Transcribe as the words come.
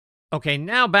Okay,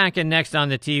 now back and next on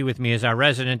the tee with me is our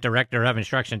resident director of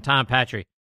instruction, Tom Patri.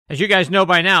 As you guys know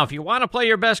by now, if you want to play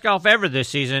your best golf ever this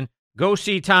season, go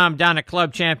see Tom down at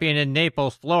Club Champion in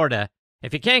Naples, Florida.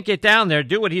 If you can't get down there,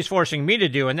 do what he's forcing me to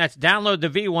do, and that's download the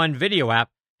V1 video app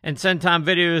and send Tom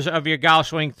videos of your golf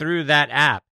swing through that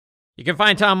app. You can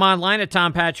find Tom online at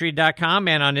tompatri.com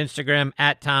and on Instagram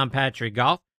at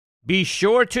tompatrigolf. Be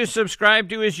sure to subscribe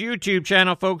to his YouTube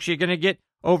channel, folks. You're going to get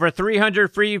over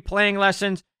 300 free playing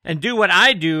lessons. And do what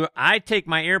I do. I take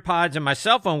my AirPods and my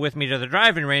cell phone with me to the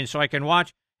driving range so I can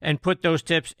watch and put those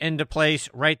tips into place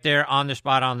right there on the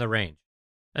spot on the range.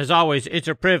 As always, it's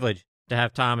a privilege to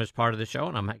have Tom as part of the show,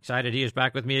 and I'm excited he is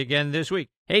back with me again this week.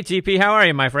 Hey, TP, how are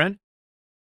you, my friend?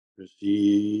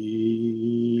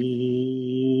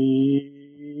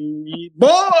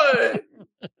 Boy!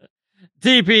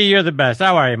 TP, you're the best.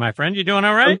 How are you, my friend? You doing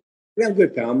all right? Yeah, I'm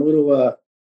good, pal. I'm a little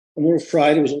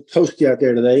fried. It was a little toasty out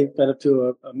there today. Got up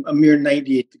to a mere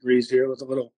 98 degrees here. It was a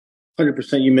little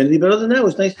 100% humidity, but other than that, it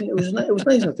was nice. It was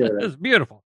nice out there. It was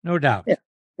beautiful, no doubt. Yeah.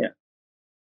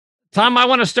 Tom, I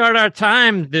want to start our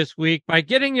time this week by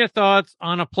getting your thoughts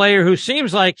on a player who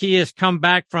seems like he has come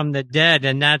back from the dead,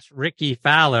 and that's Rickie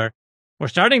Fowler. We're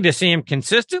starting to see him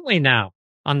consistently now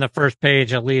on the first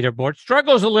page of leaderboard.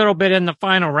 Struggles a little bit in the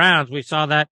final rounds. We saw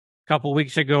that a couple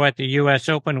weeks ago at the U.S.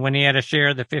 Open when he had a share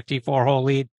of the 54-hole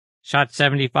lead. Shot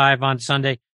 75 on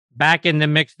Sunday. Back in the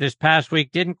mix this past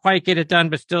week. Didn't quite get it done,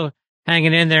 but still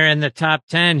hanging in there in the top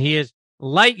 10. He is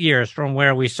light years from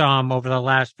where we saw him over the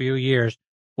last few years.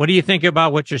 What do you think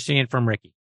about what you're seeing from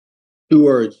Rickie? 2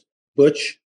 words,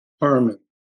 Butch Harmon.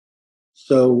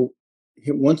 So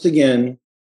once again,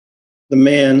 the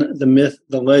man, the myth,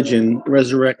 the legend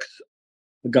resurrects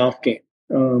the golf game.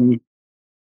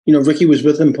 Rickie was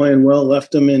with him playing well,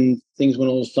 left him, and things went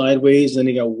a little sideways. And then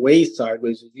he got way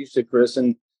sideways, as you said, Chris.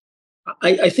 And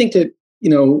I think that,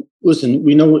 listen,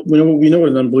 we know what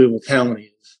an unbelievable talent he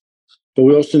is, but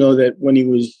we also know that when he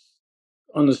was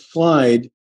on the slide,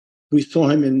 we saw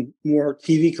him in more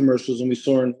TV commercials than we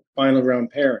saw in final round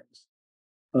pairings.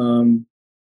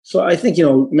 So I think,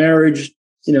 marriage,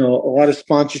 a lot of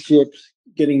sponsorships,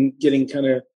 getting kind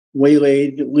of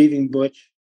waylaid, leaving Butch.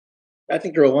 I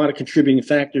think there are a lot of contributing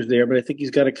factors there, but I think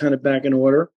he's got to kind of back in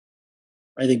order.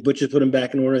 I think Butch has put him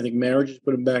back in order. I think marriage has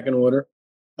put him back in order.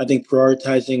 I think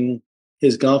prioritizing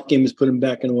his golf game has put him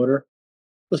back in order.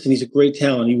 Listen, he's a great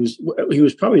talent. He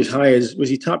was probably as high as, was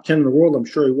he top 10 in the world? I'm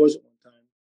sure he was at one time.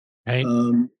 Right.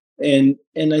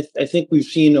 And I think we've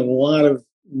seen a lot of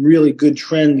really good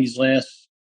trend these last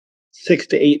 6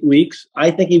 to 8 weeks.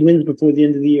 I think he wins before the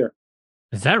end of the year.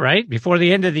 Is that right? Before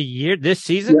the end of the year, this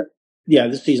season? Yeah,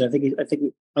 this season. I think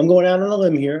I'm going out on a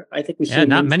limb here. I think we see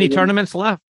not many tournaments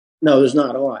left. No, there's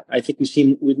not a lot. I think we see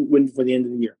him win before the end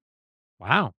of the year.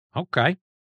 Wow. Okay.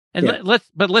 And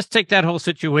let's take that whole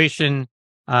situation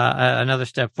another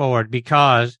step forward,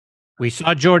 because we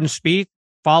saw Jordan Spieth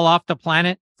fall off the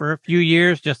planet for a few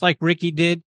years, just like Rickie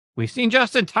did. We've seen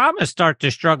Justin Thomas start to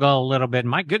struggle a little bit.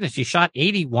 My goodness, he shot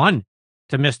 81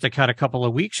 to miss the cut a couple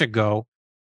of weeks ago.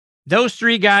 Those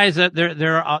 3 guys,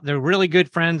 they're really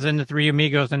good friends, and the 3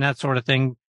 amigos and that sort of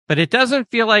thing. But it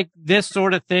doesn't feel like this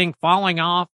sort of thing falling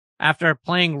off after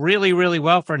playing really, really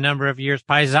well for a number of years.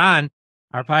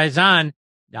 Our Paisan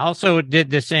also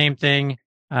did the same thing.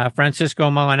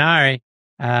 Francisco Molinari,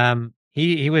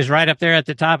 he was right up there at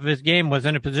the top of his game, was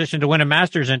in a position to win a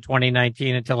Masters in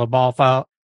 2019 until a ball fell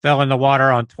in the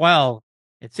water on 12.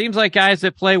 It seems like guys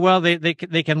that play well, they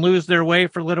can lose their way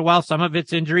for a little while. Some of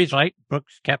it's injuries, right?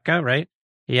 Brooks Koepka, right?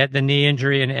 He had the knee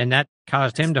injury, and that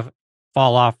caused him to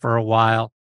fall off for a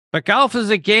while. But golf is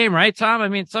a game, right, Tom? I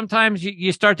mean, sometimes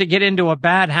you start to get into a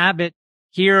bad habit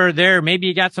here or there. Maybe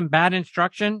you got some bad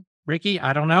instruction, Rickie,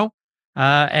 I don't know,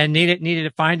 and needed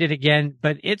to find it again.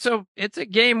 But it's a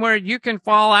game where you can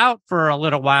fall out for a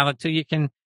little while until you can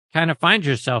kind of find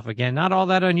yourself again. Not all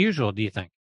that unusual, do you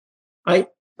think?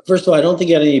 First of all, I don't think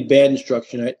he had any bad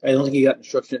instruction. I don't think he got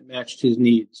instruction that matched his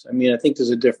needs. I mean, I think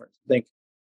there's a difference. I think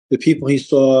the people he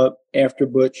saw after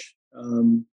Butch,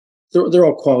 they're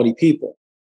all quality people,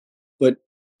 but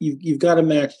you've got to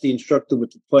match the instructor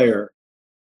with the player.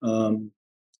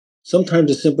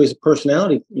 Sometimes it's simply a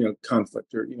personality,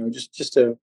 conflict, or just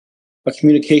a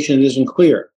communication that isn't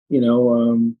clear.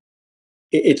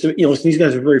 These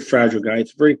guys are very fragile guys.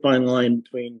 It's a very fine line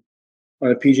on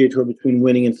a PGA Tour between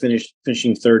winning and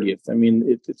finishing 30th. I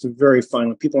mean, it's a very fine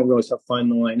line. People don't realize how fine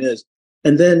the line is.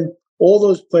 And then all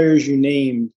those players you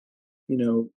named,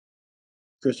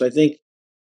 Chris, I think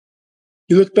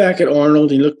you look back at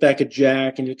Arnold, and you look back at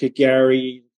Jack, and you look at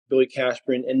Gary, Billy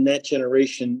Casper, and that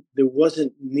generation, there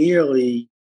wasn't nearly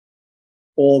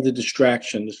all the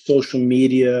distraction, the social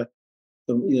media,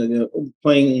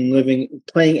 playing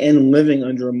and living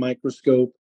under a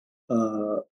microscope,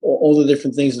 all the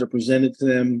different things that are presented to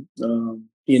them,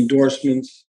 the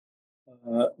endorsements,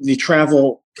 the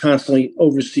travel constantly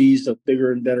overseas of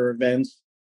bigger and better events,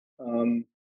 um,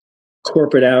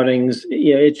 corporate outings.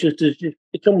 Yeah,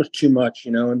 it's almost too much,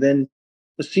 And then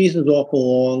the season's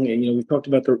awful long, and we talked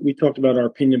about our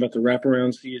opinion about the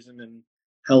wraparound season and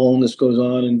how long this goes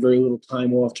on, and very little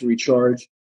time off to recharge.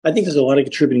 I think there's a lot of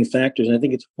contributing factors, and I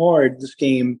think it's hard this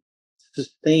game to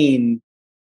sustain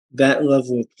that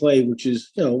level of play, which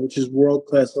is world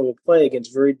class level play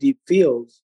against very deep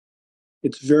fields.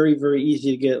 It's very, very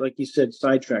easy to get, like you said,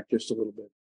 sidetracked just a little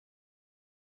bit.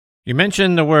 You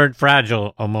mentioned the word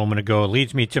fragile a moment ago. It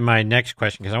leads me to my next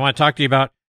question, because I want to talk to you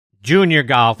about junior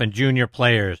golf and junior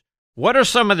players. What are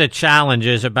some of the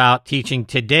challenges about teaching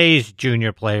today's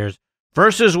junior players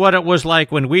versus what it was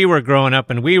like when we were growing up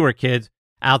and we were kids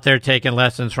out there taking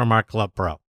lessons from our club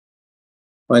pro?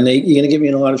 Well, Nate, you're going to get me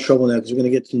in a lot of trouble now because we're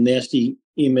going to get some nasty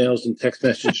emails and text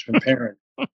messages from parents.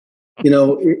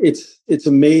 It's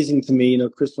amazing to me,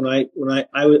 Chris. I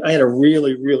had a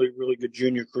really, really, really good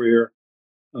junior career.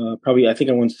 Probably, I think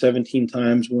I won 17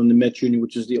 times. Won the Met Junior,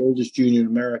 which is the oldest junior in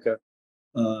America.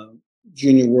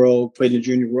 Junior World, played in the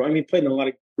Junior World. I mean, played in a lot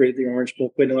of the Orange Bowl,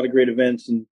 played in a lot of great events,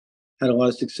 and had a lot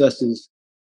of successes.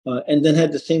 And then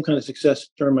had the same kind of success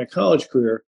during my college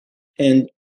career. And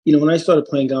when I started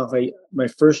playing golf, my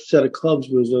first set of clubs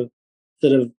was a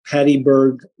set of Patty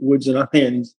Berg Woods and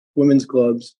Irons women's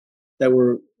clubs that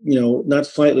were, not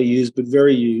slightly used, but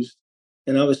very used.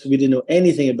 And obviously we didn't know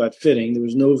anything about fitting. There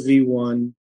was no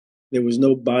V1. There was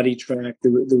no body track.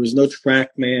 There was no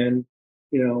TrackMan.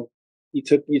 You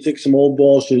took some old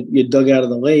balls you dug out of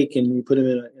the lake and you put them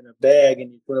in a bag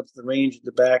and you put up to the range at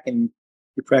the back and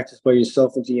you practiced by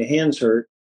yourself until your hands hurt.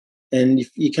 And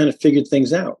you kind of figured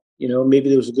things out. Maybe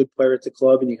there was a good player at the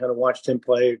club and you kind of watched him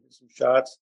play some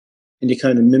shots and you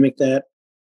kind of mimic that.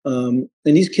 And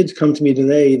these kids come to me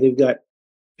today. They've got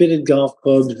fitted golf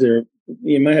clubs.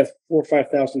 You might have $4,000 or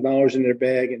 $5,000 in their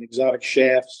bag and exotic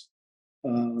shafts.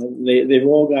 They've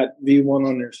all got V1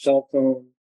 on their cell phone.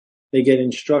 They get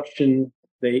instruction.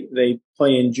 They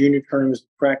play in junior tournaments,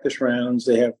 practice rounds.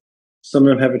 Some of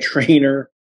them have a trainer,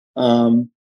 and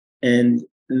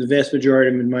the vast majority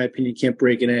of them, in my opinion, can't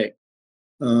break an egg.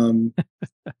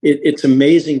 It's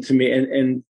amazing to me,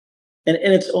 and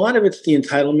it's a lot of it's the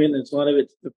entitlement, and it's a lot of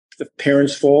it's the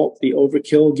parents' fault, the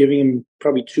overkill, giving them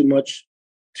probably too much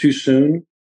too soon.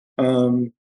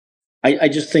 I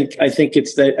think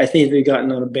they've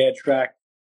gotten on a bad track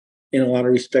in a lot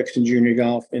of respects in junior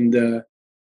golf, and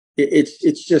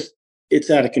it's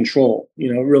out of control. It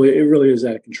really is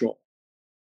out of control.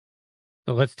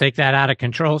 So let's take that out of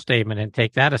control statement and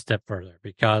take that a step further,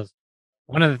 because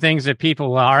one of the things that people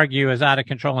will argue is out of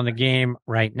control in the game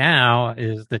right now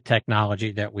is the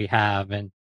technology that we have.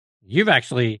 And you've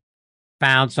actually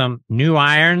found some new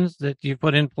irons that you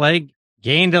put in play,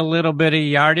 gained a little bit of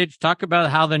yardage. Talk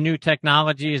about how the new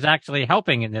technology is actually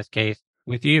helping in this case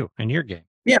with you and your game.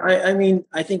 Yeah,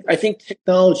 I think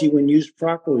technology, when used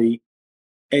properly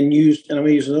and I'm going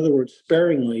to use another word,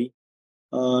 sparingly,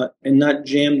 and not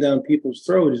jammed down people's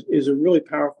throats, is a really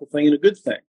powerful thing and a good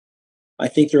thing. I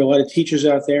think there are a lot of teachers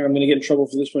out there, I'm going to get in trouble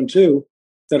for this one too,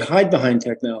 that hide behind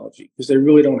technology because they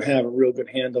really don't have a real good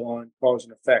handle on cause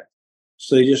and effect.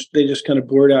 So they just kind of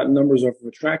blurt out numbers off of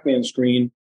a TrackMan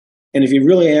screen. And if you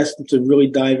really ask them to really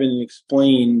dive in and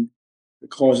explain the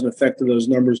cause and effect of those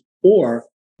numbers, or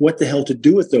what the hell to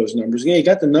do with those numbers. Yeah, you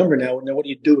got the number now what do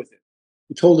you do with it?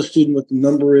 You told the student what the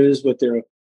number is, what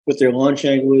their launch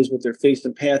angle is, what their face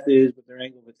and path is, what their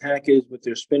angle of attack is, what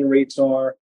their spin rates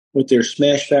are, what their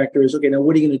smash factor is. Okay, now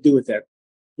what are you going to do with that?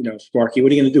 Sparky,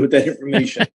 what are you going to do with that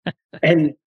information?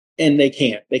 and they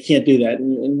can't do that.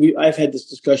 And I've had this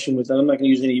discussion with, I'm not going to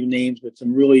use any names, but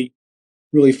some really,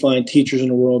 really fine teachers in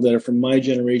the world that are from my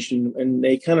generation, and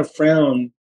they kind of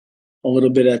frown a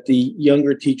little bit at the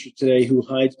younger teacher today who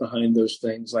hides behind those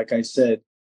things. Like I said,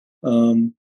 you're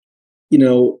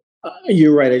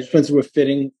right. I just went through a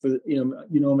fitting for,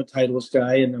 I'm a Titleist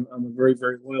guy, and I'm a very,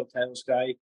 very loyal Titleist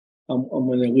guy. I'm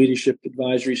on the leadership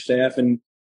advisory staff, and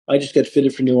I just got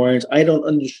fitted for new irons. I don't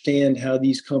understand how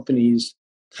these companies,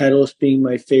 Titleist being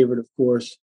my favorite, of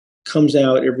course, comes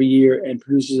out every year and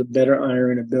produces a better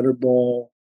iron, a better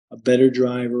ball, a better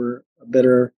driver, a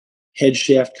better head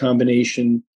shaft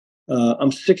combination.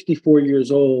 I'm 64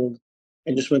 years old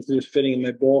and just went through this fitting, and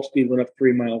my ball speed went up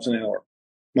 3 miles an hour.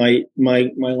 My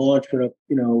launch went up,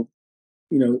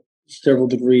 several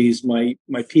degrees. My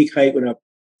peak height went up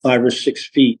 5 or 6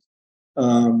 feet.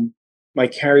 My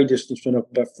carry distance went up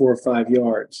about 4 or 5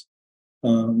 yards.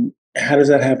 how does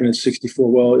that happen at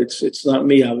 64? Well, it's not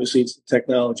me, obviously, it's the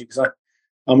technology, because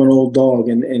I'm an old dog,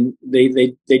 and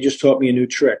they just taught me a new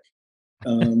trick.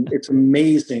 It's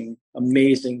amazing,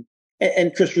 amazing.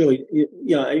 And Chris, really,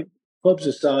 clubs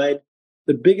aside,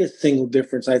 the biggest single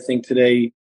difference I think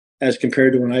today, as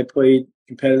compared to when I played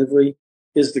competitively,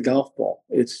 is the golf ball.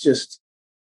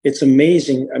 It's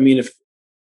amazing. I mean,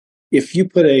 if you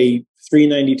put a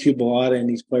 392 Bellata in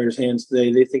these players' hands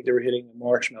today, they think they were hitting a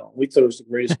marshmallow. We thought it was the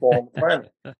greatest ball on the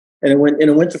planet, and it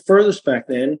went the furthest back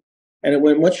then, and it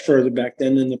went much further back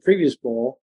then than the previous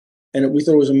ball, and we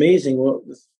thought it was amazing. Well,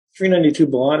 the 392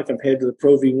 Bellata compared to the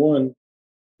Pro V1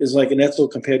 is like an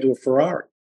Edsel compared to a Ferrari.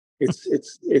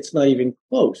 It's not even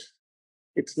close.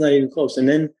 It's not even close. And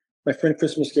then my friend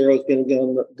Chris Mascaro is going to get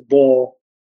on the ball,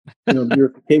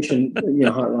 purification,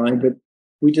 hotline. But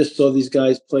we just saw these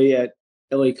guys play at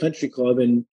LA Country Club,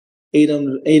 and 8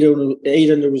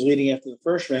 under was leading after the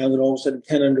first round, and all of a sudden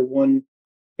 10 under won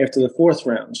after the fourth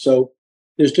round. So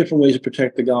there's different ways to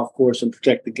protect the golf course and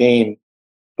protect the game.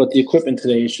 But the equipment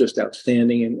today is just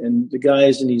outstanding, and the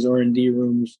guys in these R&D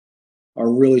rooms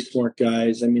are really smart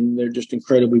guys. I mean, they're just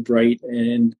incredibly bright,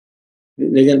 and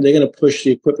they're gonna push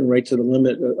the equipment right to the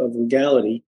limit of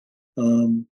legality.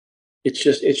 It's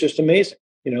just amazing.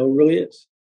 It really is.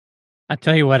 I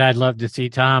tell you what, I'd love to see,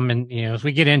 Tom, and as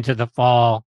we get into the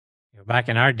fall, back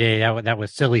in our day, that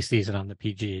was silly season on the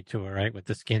PGA Tour, right, with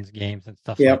the skins games and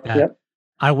stuff like that. Yep.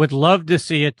 I would love to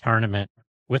see a tournament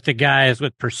with the guys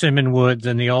with persimmon woods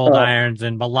and the old irons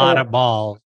and Bellata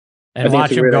balls, and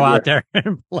watch them go out there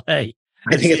and play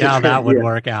and see how that would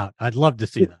work out. I'd love to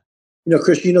see that.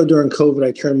 Chris, during COVID,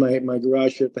 I turned my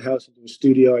garage here at the house into a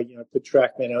studio. I put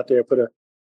TrackMan out there, put a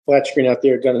flat screen out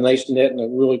there, got a nice net and a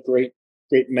really great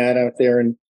mat out there,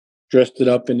 and dressed it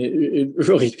up, and it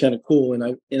really is kind of cool.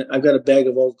 And I've got a bag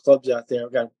of old clubs out there.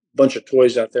 I've got a bunch of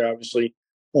toys out there. Obviously,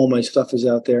 all my stuff is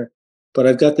out there. But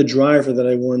I've got the driver that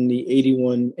I won the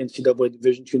 81 NCAA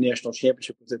Division II National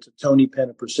Championship with. It's a Tony Penn,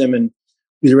 a persimmon.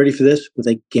 You ready for this? With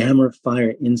a Gamma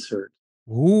Fire insert.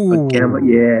 Ooh.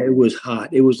 Yeah, it was hot.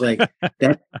 It was like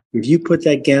that. If you put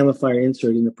that Gamma Fire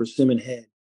insert in the persimmon head,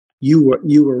 you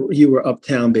were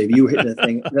uptown, baby. You were hitting that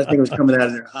thing. That thing was coming out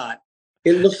of there hot.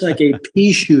 It looks like a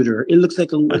pea shooter. It looks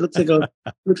like a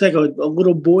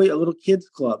little boy, a little kid's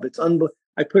club. It's unbelievable.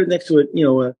 I put it next to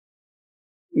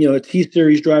a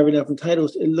T-Series driver down from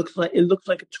Titles. It looks like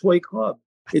a toy club.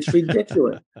 It's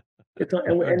ridiculous. We thought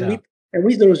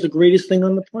it was the greatest thing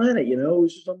on the planet. It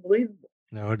was just unbelievable.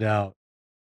 No doubt.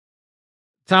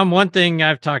 Tom, one thing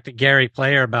I've talked to Gary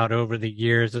Player about over the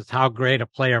years is how great a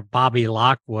player Bobby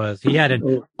Locke was. He had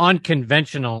an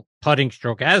unconventional putting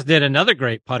stroke, as did another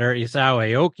great putter, Isao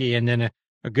Aoki, and then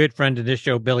a good friend of this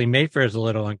show, Billy Mayfair, is a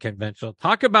little unconventional.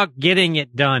 Talk about getting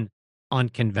it done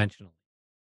unconventionally.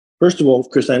 First of all,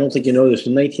 Chris, I don't think you know this.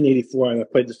 In 1984, I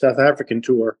played the South African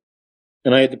tour,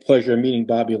 and I had the pleasure of meeting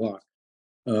Bobby Locke.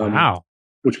 Wow.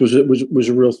 Which was a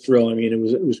real thrill. I mean, it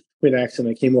was a quick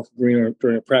accident. I came off the green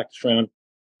during a practice round,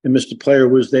 and Mr. Player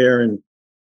was there, and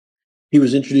he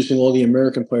was introducing all the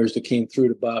American players that came through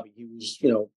to Bobby. He was,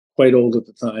 quite old at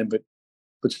the time,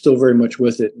 but still very much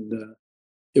with it, and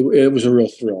it was a real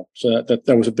thrill. So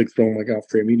that was a big thrill in my golf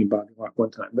career, meeting Bobby Locke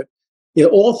one time. But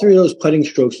all three of those putting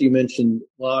strokes you mentioned,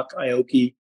 Locke,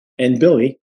 Aoki, and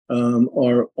Billy,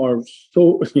 are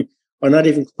not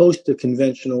even close to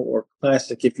conventional or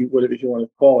classic, if you want to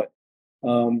call it.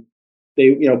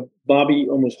 Bobby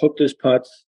almost hooked his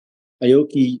putts.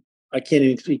 Aoki, I can't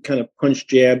even see, kind of punch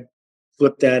jab,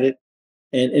 flipped at it,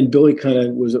 and Billy kind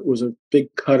of was a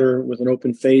big cutter with an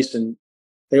open face, and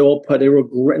they all putt. They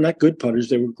were not good putters;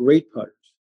 they were great putters.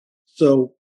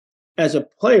 So, as a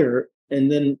player,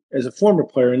 and then as a former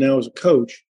player, and now as a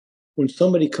coach, when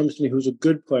somebody comes to me who's a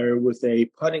good player with a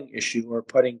putting issue or a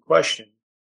putting question,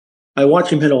 I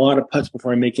watch him hit a lot of putts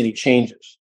before I make any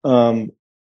changes.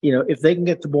 If they can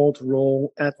get the ball to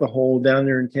roll at the hole, down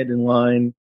there and head in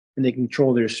line, and they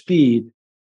control their speed,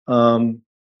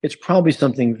 it's probably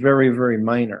something very, very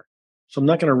minor. So I'm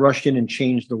not going to rush in and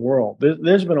change the world.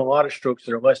 There's been a lot of strokes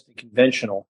that are less than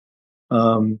conventional.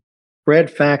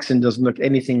 Brad Faxon doesn't look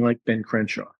anything like Ben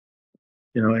Crenshaw,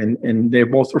 and they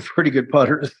both were pretty good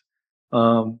putters.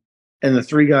 And the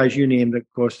three guys you named, of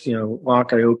course,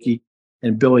 Locke, Aoki,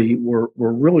 and Billy were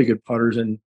really good putters.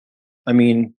 And I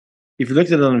mean, if you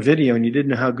looked at it on video and you didn't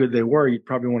know how good they were, you'd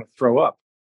probably want to throw up.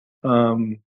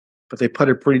 But they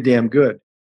putted pretty damn good.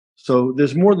 So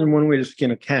there's more than one way to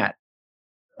skin a cat.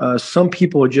 Some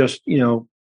people are just,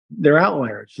 they're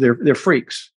outliers. They're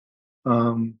freaks.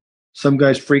 Some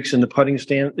guys freaks in the putting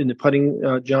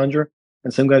genre,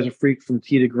 and some guys are freaks from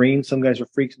tee to green. Some guys are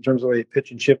freaks in terms of the way they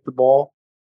pitch and chip the ball.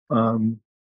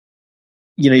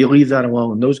 you leave that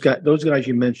alone. Those guys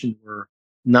you mentioned were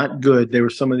not good. They were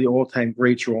some of the all-time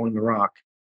greats rolling the rock.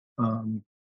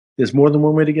 There's more than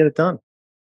one way to get it done.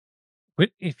 But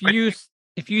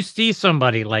if you see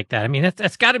somebody like that, I mean,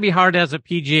 that's got to be hard as a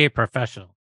PGA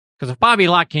professional. Because if Bobby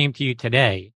Locke came to you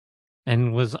today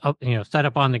and was up, set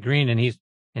up on the green and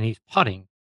he's putting,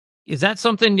 is that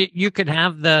something that you could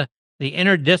have the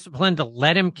inner discipline to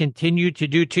let him continue to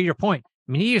do? To your point,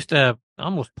 I mean, he used to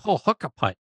almost pull hook a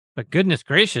putt, but goodness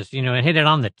gracious, and hit it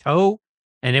on the toe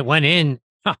and it went in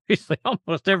obviously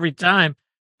almost every time.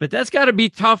 But that's got to be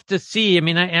tough to see. I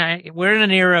mean, we're in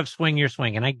an era of swing your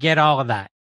swing, and I get all of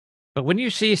that. But when you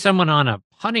see someone on a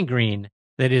putting green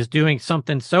that is doing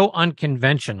something so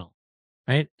unconventional,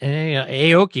 right? And,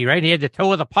 Aoki, right? He had the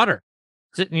toe of the putter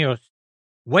sitting,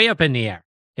 way up in the air.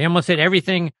 He almost hit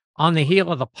everything on the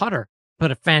heel of the putter,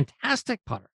 but a fantastic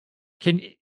putter.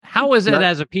 How is it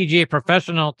as a PGA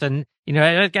professional to,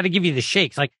 I got to give you the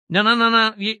shakes? Like,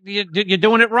 no, you're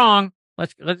doing it wrong.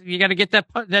 You got to get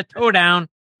that toe down.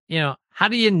 How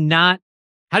do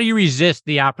you resist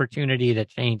the opportunity to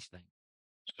change things?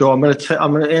 So I'm going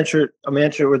to answer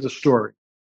it with a story.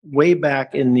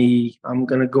 I'm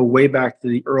going to go way back to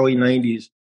the early 90s.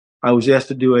 I was asked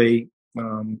to do a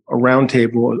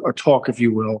roundtable, a talk, if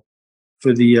you will,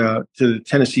 for to the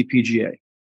Tennessee PGA.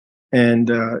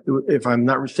 And if I'm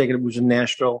not mistaken, it was in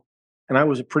Nashville. And I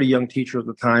was a pretty young teacher at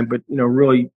the time, but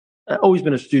really, I've always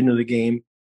been a student of the game.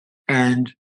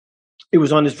 And it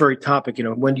was on this very topic.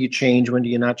 When do you change? When do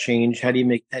you not change? How do you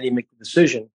make the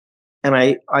decision? And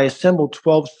I assembled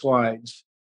 12 slides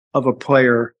of a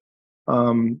player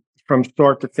from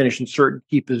start to finish in certain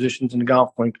key positions in the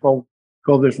golf playing 12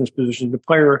 different positions. The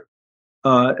player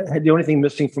had the only thing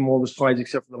missing from all the slides,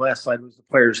 except for the last slide, was the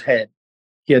player's head.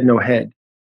 He had no head.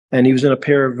 And he was in a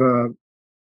pair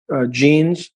of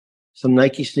jeans, some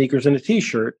Nike sneakers, and a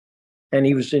T-shirt. And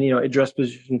he was in, a dress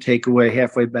position, takeaway,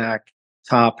 halfway back,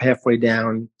 top, halfway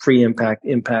down, pre-impact,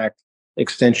 impact,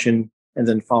 extension, and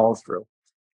then follow through.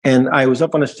 And I was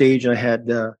up on a stage, and I had,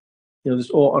 this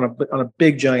all on a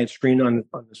big giant screen on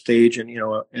the stage, and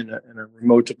and a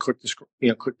remote to click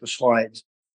the slides.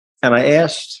 And I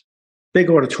asked, big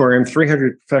auditorium,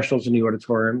 300 professionals in the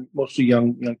auditorium, mostly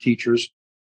young teachers.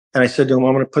 And I said to them,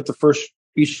 I'm going to put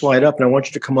each slide up, and I want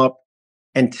you to come up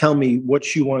and tell me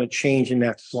what you want to change in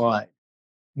that slide,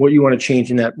 what you want to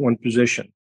change in that one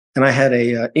position. And I had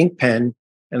a ink pen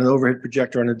and an overhead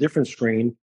projector on a different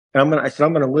screen. And I said,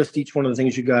 I'm going to list each one of the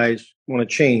things you guys want to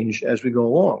change as we go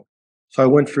along. So I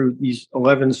went through these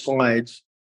 11 slides.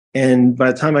 And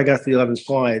by the time I got to the 11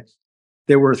 slides,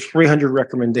 there were 300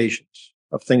 recommendations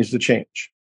of things to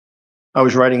change. I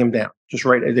was writing them down.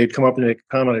 They'd come up and make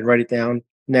a comment. I'd write it down.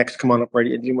 Next, come on up, write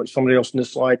it. Somebody else in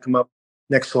this slide, come up.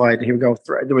 Next slide. Here we go.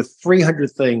 There were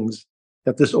 300 things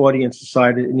that this audience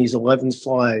decided in these 11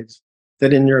 slides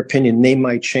that, in their opinion, they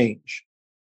might change.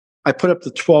 I put up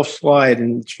the 12th slide,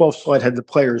 and the 12th slide had the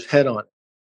player's head on it.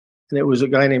 And it was a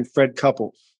guy named Fred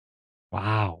Couples.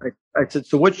 Wow. I said,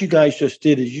 so what you guys just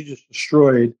did is you just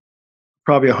destroyed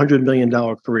probably $100 million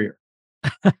career.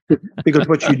 Because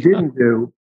what you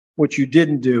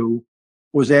didn't do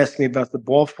was ask me about the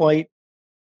ball flight,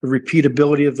 the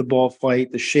repeatability of the ball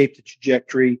flight, the shape, the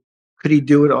trajectory. Could he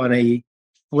do it on a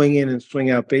swing in and swing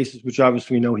out basis, which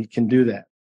obviously we know he can do that.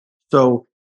 So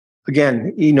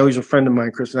again, he's a friend of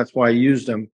mine, Chris, and that's why I used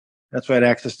him. That's why I had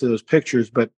access to those pictures.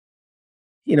 But,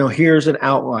 here's an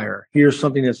outlier. Here's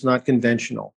something that's not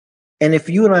conventional. And if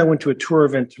you and I went to a tour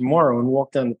event tomorrow and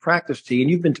walked down the practice tee, and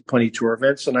you've been to plenty of tour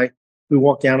events, and we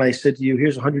walked down, and I said to you,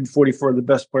 here's 144 of the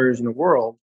best players in the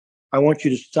world. I want you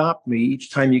to stop me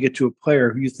each time you get to a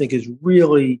player who you think is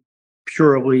really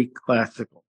purely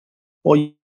classical.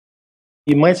 Well,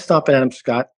 you might stop at Adam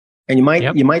Scott, and you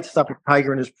might stop at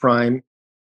Tiger in his prime,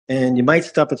 and you might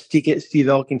stop at Steve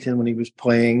Elkington when he was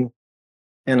playing.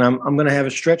 And I'm going to have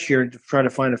a stretch here to try to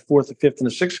find a fourth, a fifth, and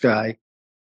a sixth guy.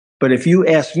 But if you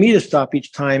ask me to stop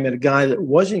each time at a guy that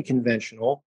wasn't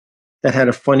conventional, that had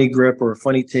a funny grip or a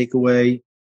funny takeaway,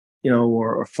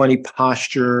 or a funny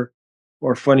posture,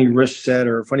 or a funny wrist set,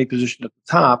 or a funny position at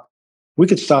the top, we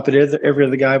could stop at every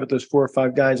other guy but those 4 or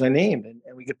 5 guys I named, and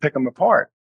we could pick them apart.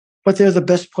 But they're the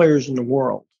best players in the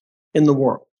world.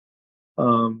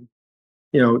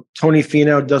 Tony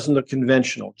Finau doesn't look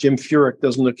conventional. Jim Furyk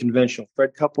doesn't look conventional.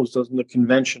 Fred Couples doesn't look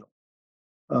conventional.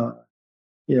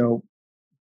 Bryson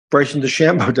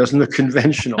DeChambeau doesn't look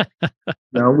conventional.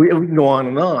 Now we can go on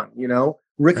and on.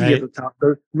 Rickie right at the top.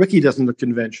 Rickie doesn't look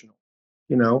conventional.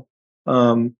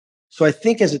 So I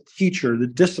think as a teacher,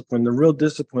 the real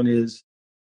discipline is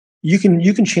you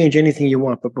can change anything you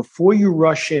want, but before you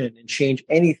rush in and change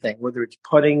anything, whether it's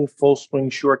putting, full swing,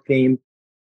 short game,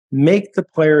 make the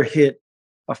player hit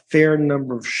a fair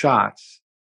number of shots.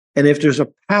 And if there's a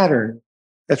pattern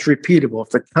that's repeatable,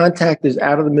 if the contact is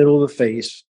out of the middle of the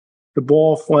face, the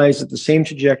ball flies at the same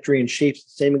trajectory and shapes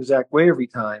the same exact way every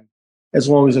time, as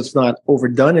long as it's not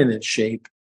overdone in its shape,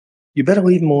 you better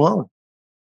leave him alone.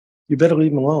 You better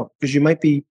leave him alone, because you might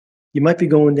be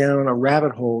going down a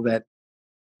rabbit hole that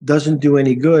doesn't do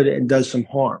any good and does some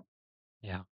harm.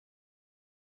 Yeah.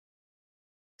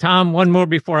 Tom, one more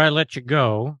before I let you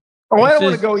go. Oh, I don't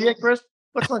want to go yet, Chris.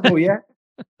 Let's not go yet.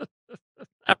 I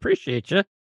appreciate you.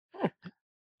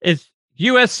 It's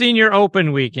U.S. Senior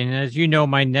Open week, and as you know,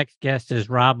 my next guest is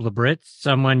Rob Labritz,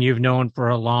 someone you've known for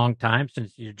a long time,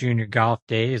 since your junior golf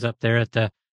days up there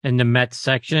in the Mets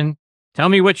section. Tell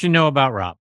me what you know about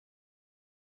Rob.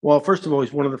 Well, first of all,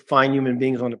 he's one of the fine human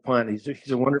beings on the planet.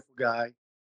 He's a wonderful guy.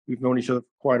 We've known each other for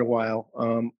quite a while.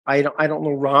 I don't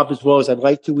know Rob as well as I'd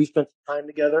like to. We spent some time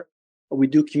together, but we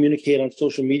do communicate on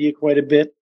social media quite a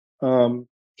bit.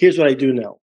 Here's what I do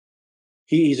know.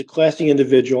 He's a classy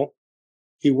individual.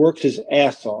 He works his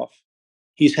ass off.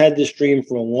 He's had this dream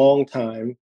for a long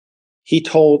time. He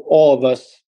told all of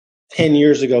us 10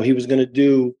 years ago he was going to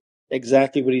do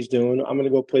exactly what he's doing. I'm going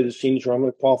to go play the senior tour. I'm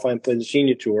going to qualify and play the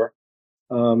senior tour.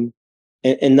 And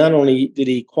not only did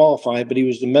he qualify, but he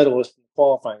was the medalist in the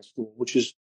qualifying school, which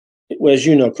is, as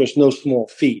you know, Chris, no small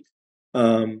feat.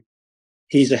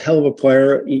 He's a hell of a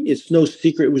player. It's no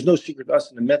secret. It was no secret to us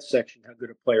in the Mets section how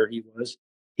good a player he was.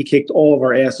 He kicked all of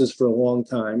our asses for a long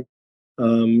time.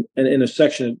 And in a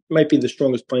section, it might be the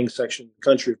strongest playing section in the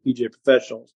country of PGA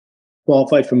professionals.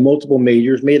 Qualified for multiple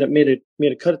majors, made a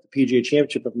cut at the PGA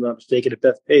Championship, if I'm not mistaken, at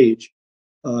Bethpage,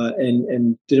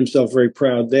 and did himself very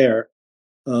proud there.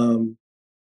 And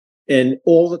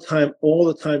all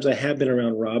the times I have been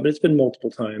around Rob, and it's been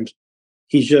multiple times,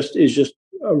 is just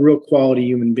a real quality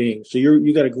human being. So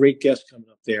you got a great guest coming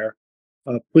up there.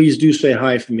 Please do say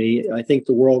hi for me. I think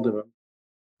the world of him.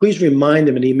 Please remind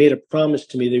him, and he made a promise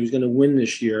to me that he was going to win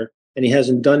this year, and he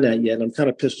hasn't done that yet. And I'm kind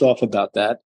of pissed off about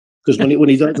that, because when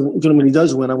he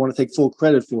does win, I want to take full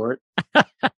credit for it. I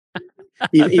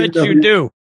bet you do.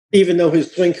 Even though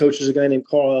his swing coach is a guy named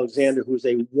Carl Alexander, who's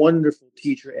a wonderful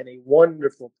teacher and a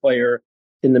wonderful player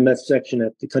in the Mets section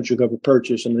at the Country Club of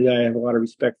Purchase, and the guy I have a lot of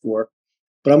respect for.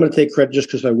 But I'm going to take credit just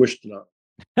because I wish to know.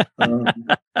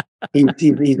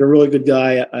 He's a really good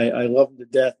guy. I love him to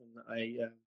death, and I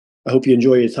hope you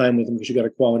enjoy your time with him, because you got a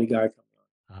quality guy coming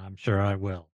on. I'm sure I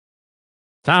will.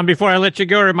 Tom, before I let you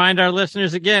go, remind our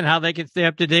listeners again how they can stay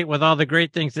up to date with all the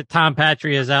great things that Tom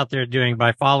Patri is out there doing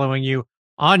by following you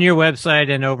on your website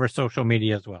and over social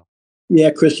media as well. Yeah,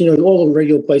 Chris, all the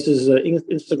regular places,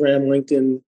 Instagram,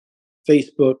 LinkedIn,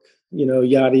 Facebook,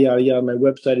 yada, yada, yada. My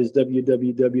website is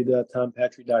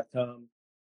www.tompatri.com.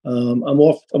 I'm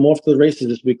off to the races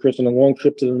this week, Chris, on a long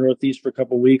trip to the Northeast for a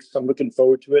couple of weeks. I'm looking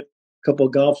forward to it. A couple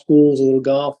of golf schools, a little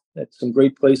golf at some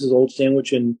great places, Old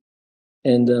Sandwich and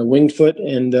Winged Foot,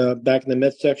 and back in the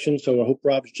Mets section. So I hope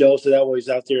Rob's jealous of that while he's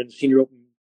out there in the Senior Open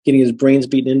getting his brains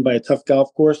beaten in by a tough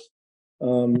golf course.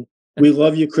 We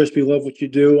love you, Chris. We love what you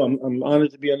do. I'm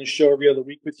honored to be on the show every other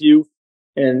week with you,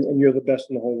 and you're the best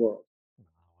in the whole world.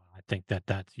 I think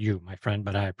that's you, my friend,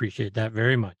 but I appreciate that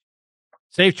very much.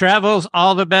 Safe travels.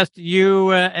 All the best to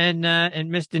you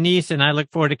and Miss Denise, and I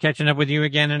look forward to catching up with you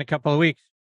again in a couple of weeks.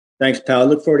 Thanks, pal. I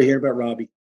look forward to hearing about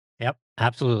Robbie. Yep,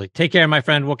 absolutely. Take care, my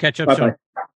friend. We'll catch up soon.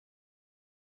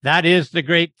 That is the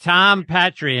great Tom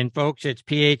Patri. And folks, it's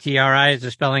Patri is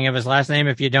the spelling of his last name.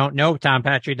 If you don't know,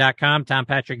 tompatri.com, Tom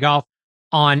Patri Golf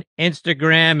on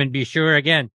Instagram. And be sure,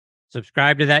 again,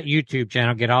 subscribe to that YouTube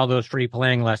channel, get all those free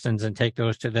playing lessons and take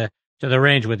those to the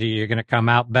range with you. You're going to come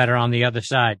out better on the other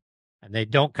side. And they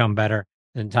don't come better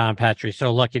than Tom Patri.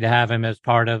 So lucky to have him as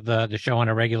part of the show on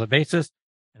a regular basis,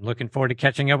 and looking forward to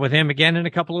catching up with him again in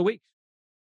a couple of weeks.